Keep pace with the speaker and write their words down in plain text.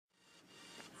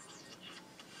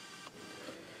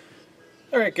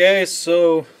Alright guys,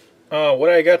 so what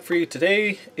I got for you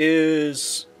today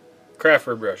is craft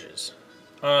fur brushes.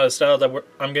 The style that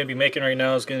I'm going to be making right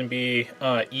now is going to be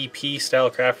EP style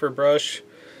craft fur brush.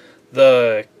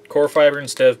 The core fiber,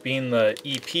 instead of being the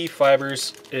EP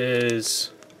fibers,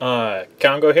 is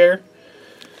congo hair.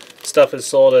 Stuff is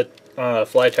sold at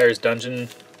Fly Tires Dungeon.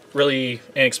 Really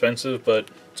inexpensive, but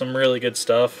some really good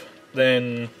stuff.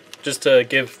 Then, just to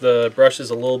give the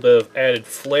brushes a little bit of added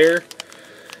flair,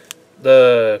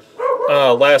 the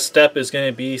last step is going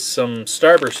to be some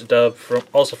starburst dub,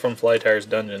 also from Fly Tires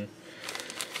Dungeon.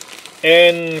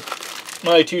 And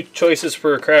my two choices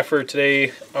for craft fur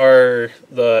today are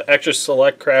the extra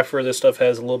select craft fur. This stuff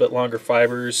has a little bit longer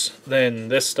fibers than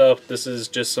this stuff. This is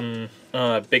just some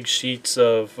big sheets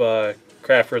of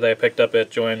craft fur that I picked up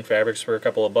at Joann Fabrics for a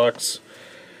couple of bucks.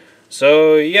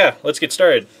 So yeah, let's get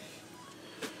started.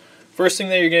 First thing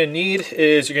that you're going to need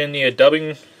is you're going to need a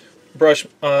dubbing brush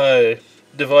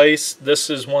device. This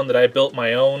is one that I built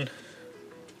my own.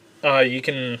 You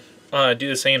can do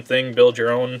the same thing, build your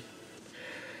own.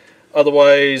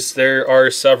 Otherwise, there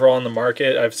are several on the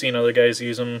market. I've seen other guys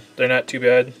use them. They're not too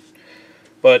bad,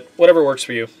 but whatever works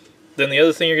for you. Then the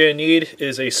other thing you're going to need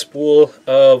is a spool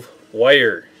of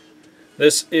wire.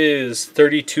 This is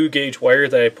 32 gauge wire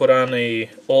that I put on a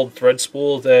old thread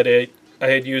spool that I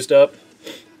had used up.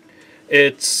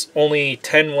 It's only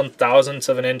 10/1000ths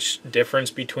of an inch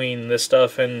difference between this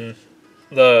stuff and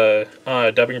the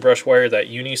dubbing brush wire that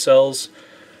Uni sells.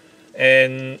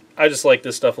 And I just like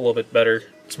this stuff a little bit better.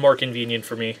 It's more convenient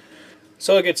for me.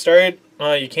 So to get started,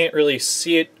 you can't really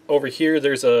see it over here.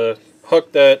 There's a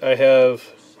hook that I have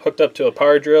hooked up to a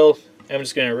power drill. I'm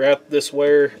just going to wrap this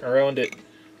wire around it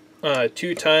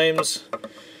 2 times.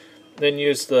 Then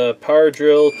use the power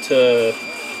drill to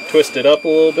twist it up a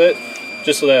little bit,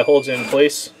 just so that it holds it in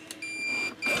place.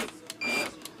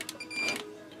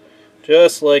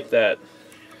 Just like that.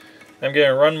 I'm going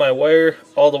to run my wire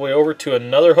all the way over to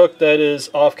another hook that is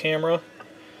off camera.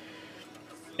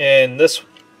 And this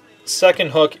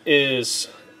second hook is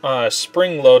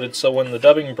spring loaded, so when the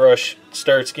dubbing brush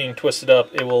starts getting twisted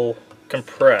up, it will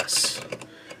compress.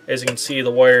 As you can see, the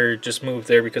wire just moved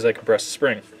there because I compressed the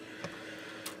spring.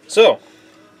 So,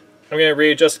 I'm going to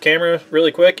readjust the camera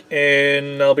really quick,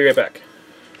 and I'll be right back.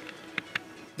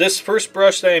 This first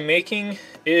brush that I'm making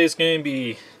is going to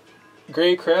be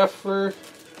gray craft fur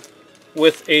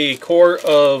with a core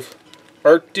of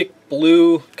Arctic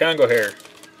blue congo hair.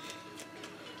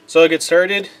 So to get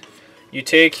started, you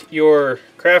take your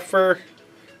craft fur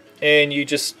and you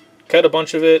just cut a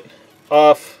bunch of it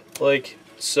off like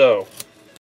so.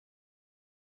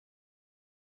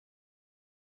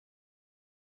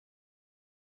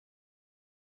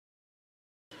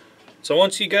 So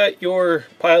once you got your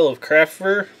pile of craft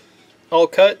fur all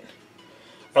cut,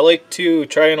 I like to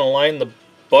try and align the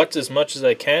butts as much as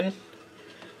I can.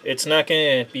 It's not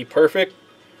going to be perfect.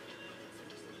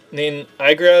 Then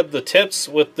I grab the tips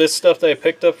with this stuff that I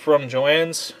picked up from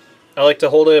Joann's. I like to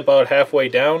hold it about halfway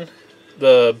down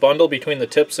the bundle between the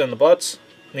tips and the butts.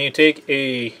 And then you take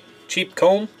a cheap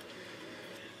comb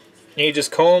and you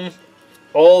just comb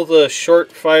all the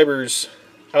short fibers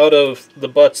out of the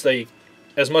butts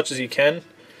as much as you can.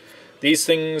 These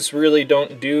things really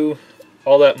don't do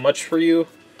all that much for you.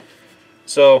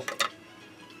 So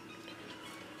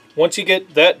once you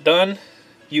get that done,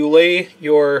 you lay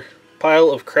your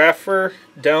pile of craft fur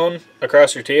down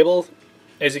across your table.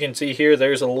 As you can see here,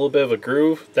 there's a little bit of a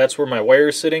groove. That's where my wire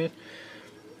is sitting.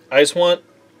 I just want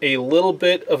a little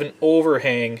bit of an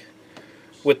overhang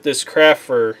with this craft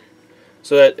fur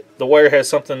so that the wire has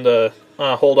something to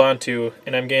hold on to,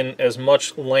 and I'm getting as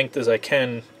much length as I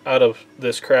can out of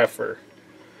this craft fur.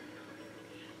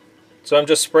 So I'm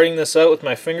just spreading this out with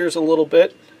my fingers a little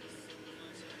bit.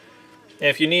 And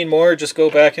if you need more, just go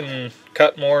back and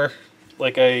cut more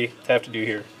like I have to do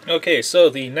here. Okay, so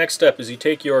the next step is you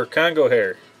take your congo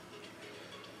hair.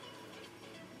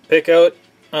 Pick out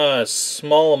a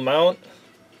small amount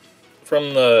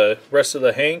from the rest of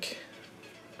the hank.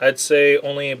 I'd say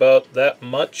only about that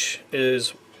much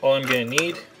is all I'm going to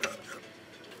need.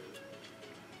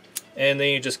 And then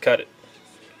you just cut it.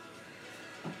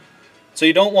 So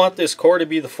you don't want this core to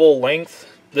be the full length.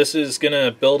 This is going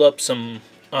to build up some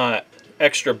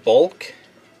extra bulk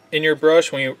in your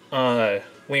brush when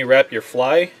you wrap your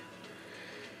fly.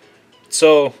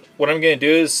 So what I'm going to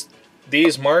do is,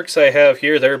 these marks I have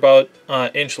here, they're about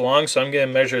an inch long, so I'm going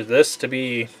to measure this to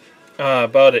be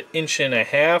about 1.5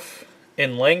 inches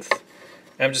in length.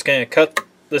 I'm just going to cut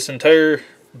this entire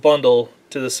bundle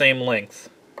to the same length.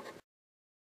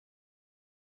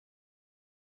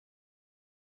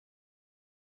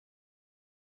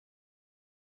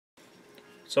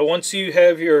 So once you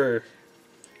have your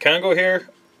congo hair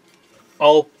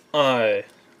all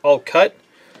cut,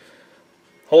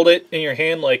 hold it in your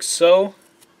hand like so,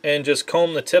 and just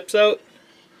comb the tips out,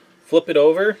 flip it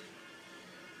over,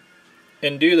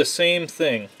 and do the same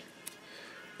thing.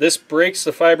 This breaks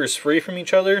the fibers free from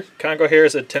each other. Congo hair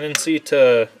has a tendency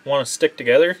to want to stick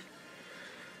together.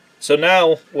 So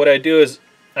now what I do is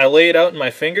I lay it out in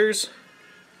my fingers,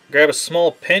 grab a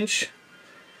small pinch,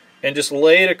 and just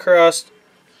lay it across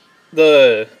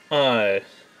the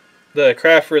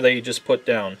craft fur that you just put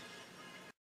down.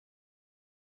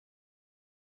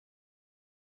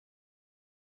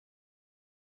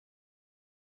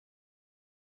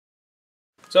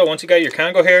 So once you got your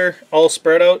congo hair all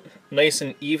spread out nice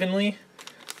and evenly,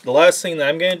 the last thing that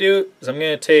I'm going to do is I'm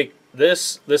going to take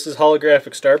this is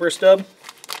holographic starburst stub,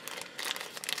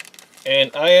 and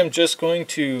I am just going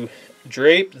to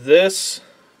drape this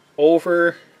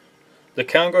over the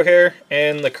congo hair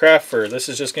and the craft fur. This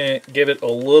is just going to give it a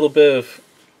little bit of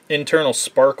internal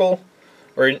sparkle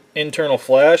or an internal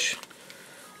flash,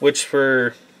 which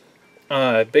for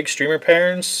big streamer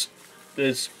patterns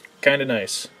is kind of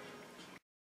nice.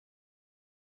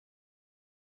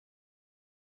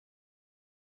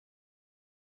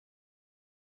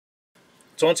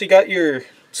 So once you got your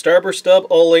starburst stub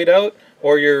all laid out,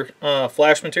 or your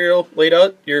flash material laid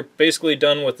out, you're basically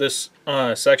done with this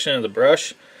section of the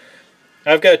brush.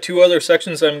 I've got two other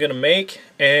sections I'm going to make,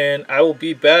 and I will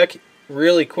be back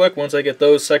really quick once I get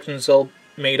those sections all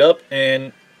made up,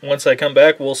 and once I come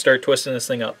back we'll start twisting this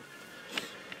thing up.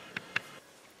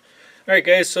 Alright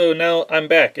guys, so now I'm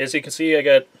back. As you can see, I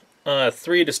got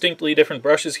three distinctly different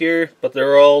brushes here, but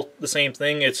they're all the same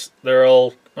thing. They're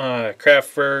all craft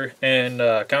fur and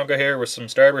congo hair with some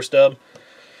starburst stub.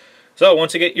 So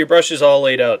once you get your brushes all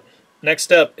laid out, next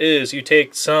step is you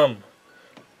take some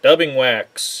dubbing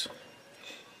wax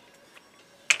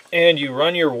and you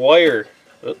run your wire,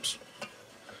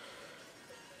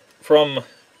 from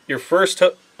your first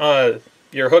hook,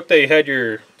 your hook that you had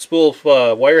your spool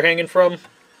of wire hanging from,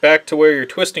 back to where your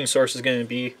twisting source is going to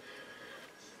be,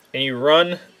 and you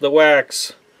run the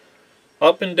wax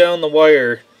up and down the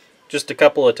wire just a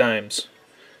couple of times.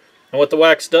 And what the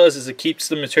wax does is it keeps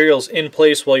the materials in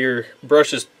place while your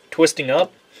brush is twisting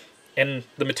up, and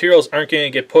the materials aren't going to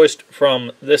get pushed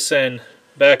from this end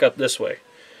back up this way.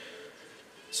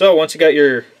 So once you got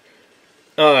your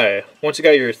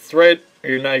thread,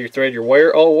 or not your thread, your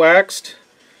wire all waxed,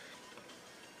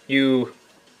 you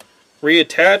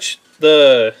reattach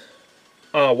the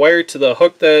wire to the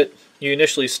hook that you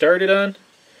initially started on.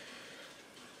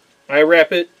 I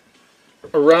wrap it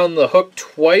around the hook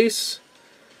twice,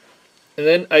 and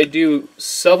then I do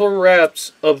several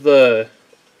wraps of the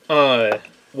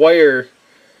wire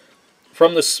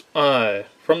from the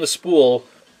spool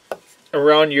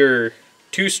around your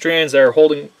two strands that are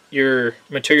holding your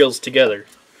materials together.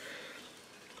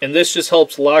 And this just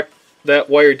helps lock that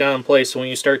wire down in place, so when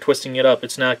you start twisting it up,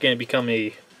 it's not going to become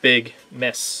a big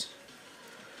mess.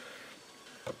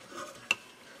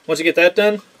 Once you get that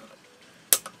done,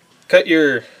 cut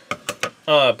your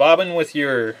bobbin with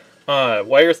your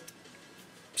wire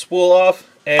spool off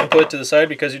and put it to the side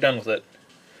because you're done with it.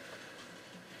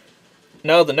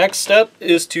 Now the next step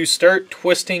is to start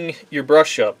twisting your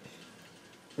brush up.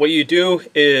 What you do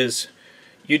is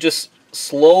you just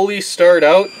slowly start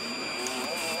out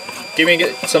giving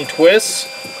it some twists,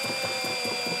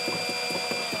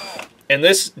 and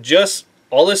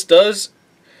all this does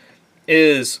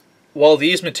is, while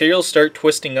these materials start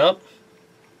twisting up,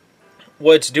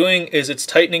 what it's doing is it's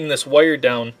tightening this wire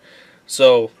down,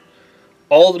 so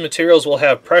all the materials will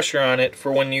have pressure on it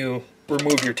for when you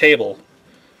remove your table.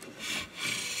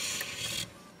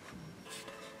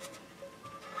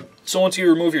 So once you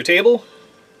remove your table,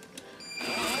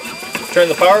 turn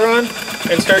the power on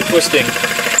and start twisting.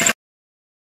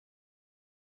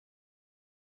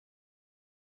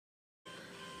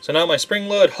 So now my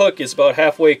spring-loaded hook is about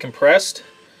halfway compressed,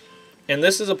 and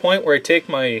this is a point where I take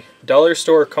my dollar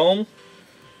store comb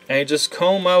and I just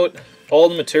comb out all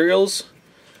the materials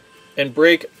and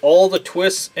break all the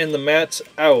twists and the mats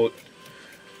out,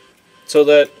 so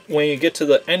that when you get to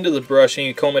the end of the brush and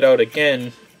you comb it out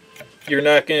again, you're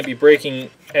not going to be breaking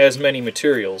as many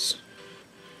materials.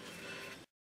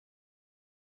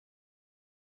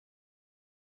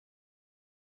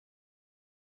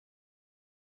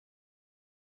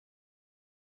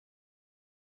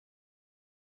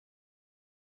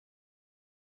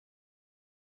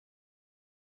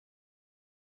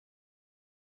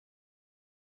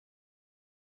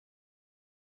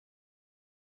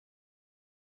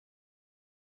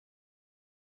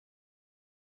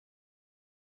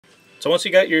 So once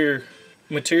you got your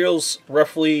material's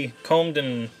roughly combed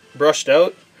and brushed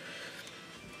out,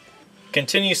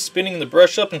 continue spinning the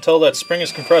brush up until that spring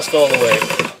is compressed all the way.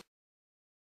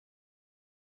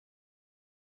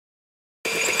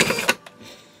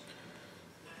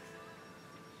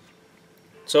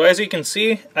 So as you can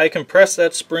see, I compressed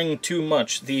that spring too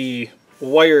much. The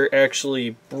wire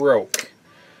actually broke.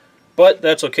 But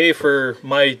that's okay for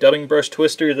my dubbing brush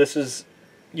twister. This is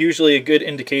usually a good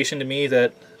indication to me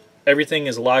that everything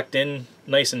is locked in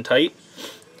nice and tight.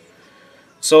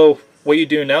 So what you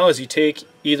do now is you take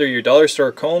either your dollar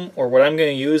store comb, or what I'm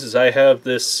going to use is I have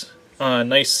this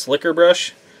nice slicker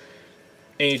brush,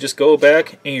 and you just go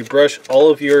back and you brush all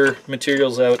of your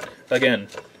materials out again.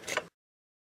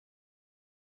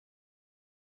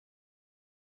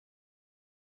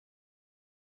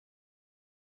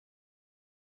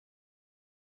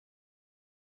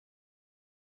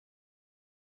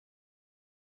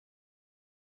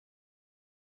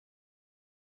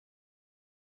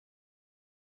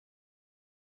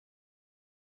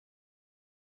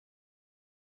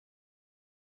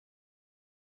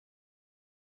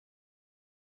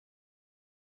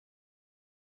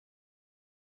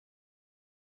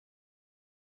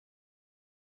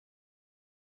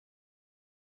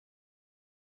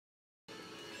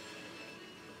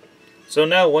 So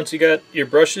now once you got your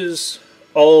brushes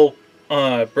all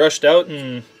brushed out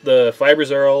and the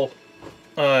fibers are all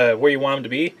where you want them to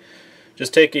be,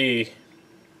 just take a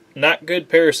not good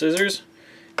pair of scissors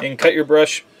and cut your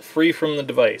brush free from the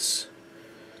device.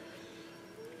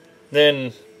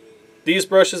 Then these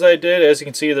brushes I did, as you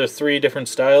can see, there are 3 different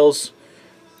styles.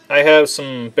 I have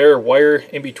some bare wire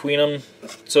in between them,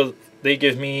 so they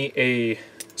give me a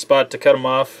spot to cut them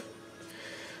off.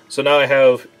 So now I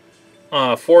have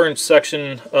 4-inch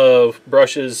section of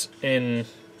brushes in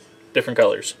different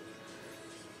colors.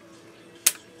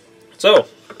 So,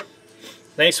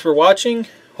 thanks for watching.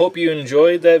 Hope you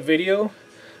enjoyed that video.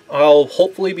 I'll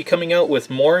hopefully be coming out with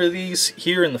more of these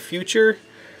here in the future.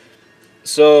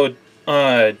 So,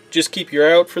 just keep your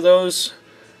eye out for those.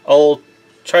 I'll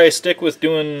try to stick with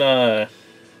doing a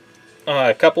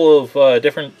couple of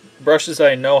different brushes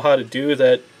I know how to do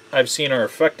that I've seen are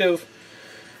effective.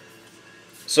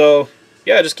 So,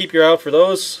 yeah, just keep your eye out for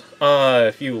those.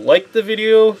 If you liked the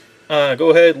video, go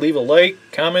ahead, leave a like,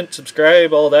 comment,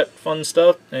 subscribe, all that fun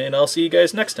stuff, and I'll see you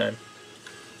guys next time.